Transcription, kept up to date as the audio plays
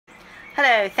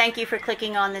Hello, thank you for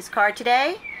clicking on this card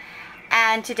today.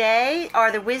 And today are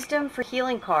the Wisdom for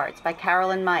Healing cards by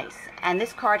Caroline Myss. And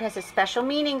this card has a special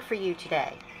meaning for you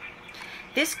today.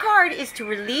 This card is to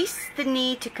release the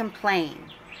need to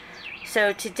complain.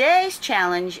 So today's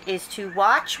challenge is to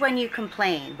watch when you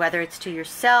complain, whether it's to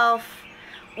yourself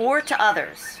or to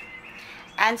others.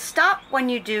 And stop when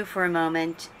you do for a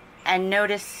moment and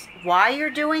notice why you're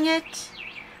doing it,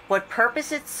 what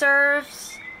purpose it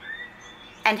serves,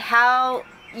 and how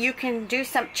you can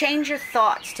change your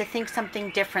thoughts to think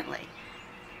something differently.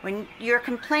 When you're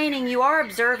complaining, you are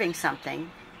observing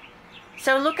something.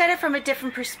 So look at it from a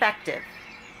different perspective.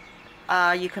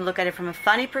 You can look at it from a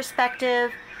funny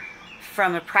perspective,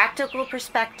 from a practical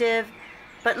perspective,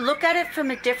 but look at it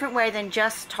from a different way than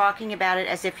just talking about it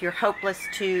as if you're hopeless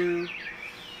to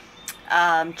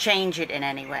change it in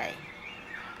any way.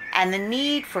 And the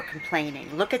need for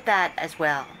complaining, look at that as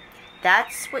well.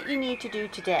 That's what you need to do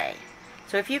today.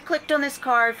 So if you clicked on this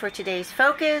card for today's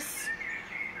focus,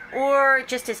 or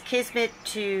just as kismet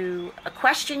to a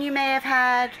question you may have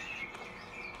had,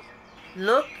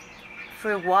 look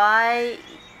for why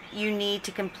you need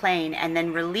to complain and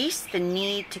then release the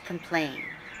need to complain.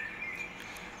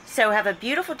 So have a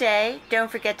beautiful day.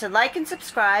 Don't forget to like and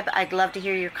subscribe. I'd love to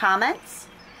hear your comments.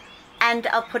 And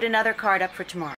I'll put another card up for tomorrow.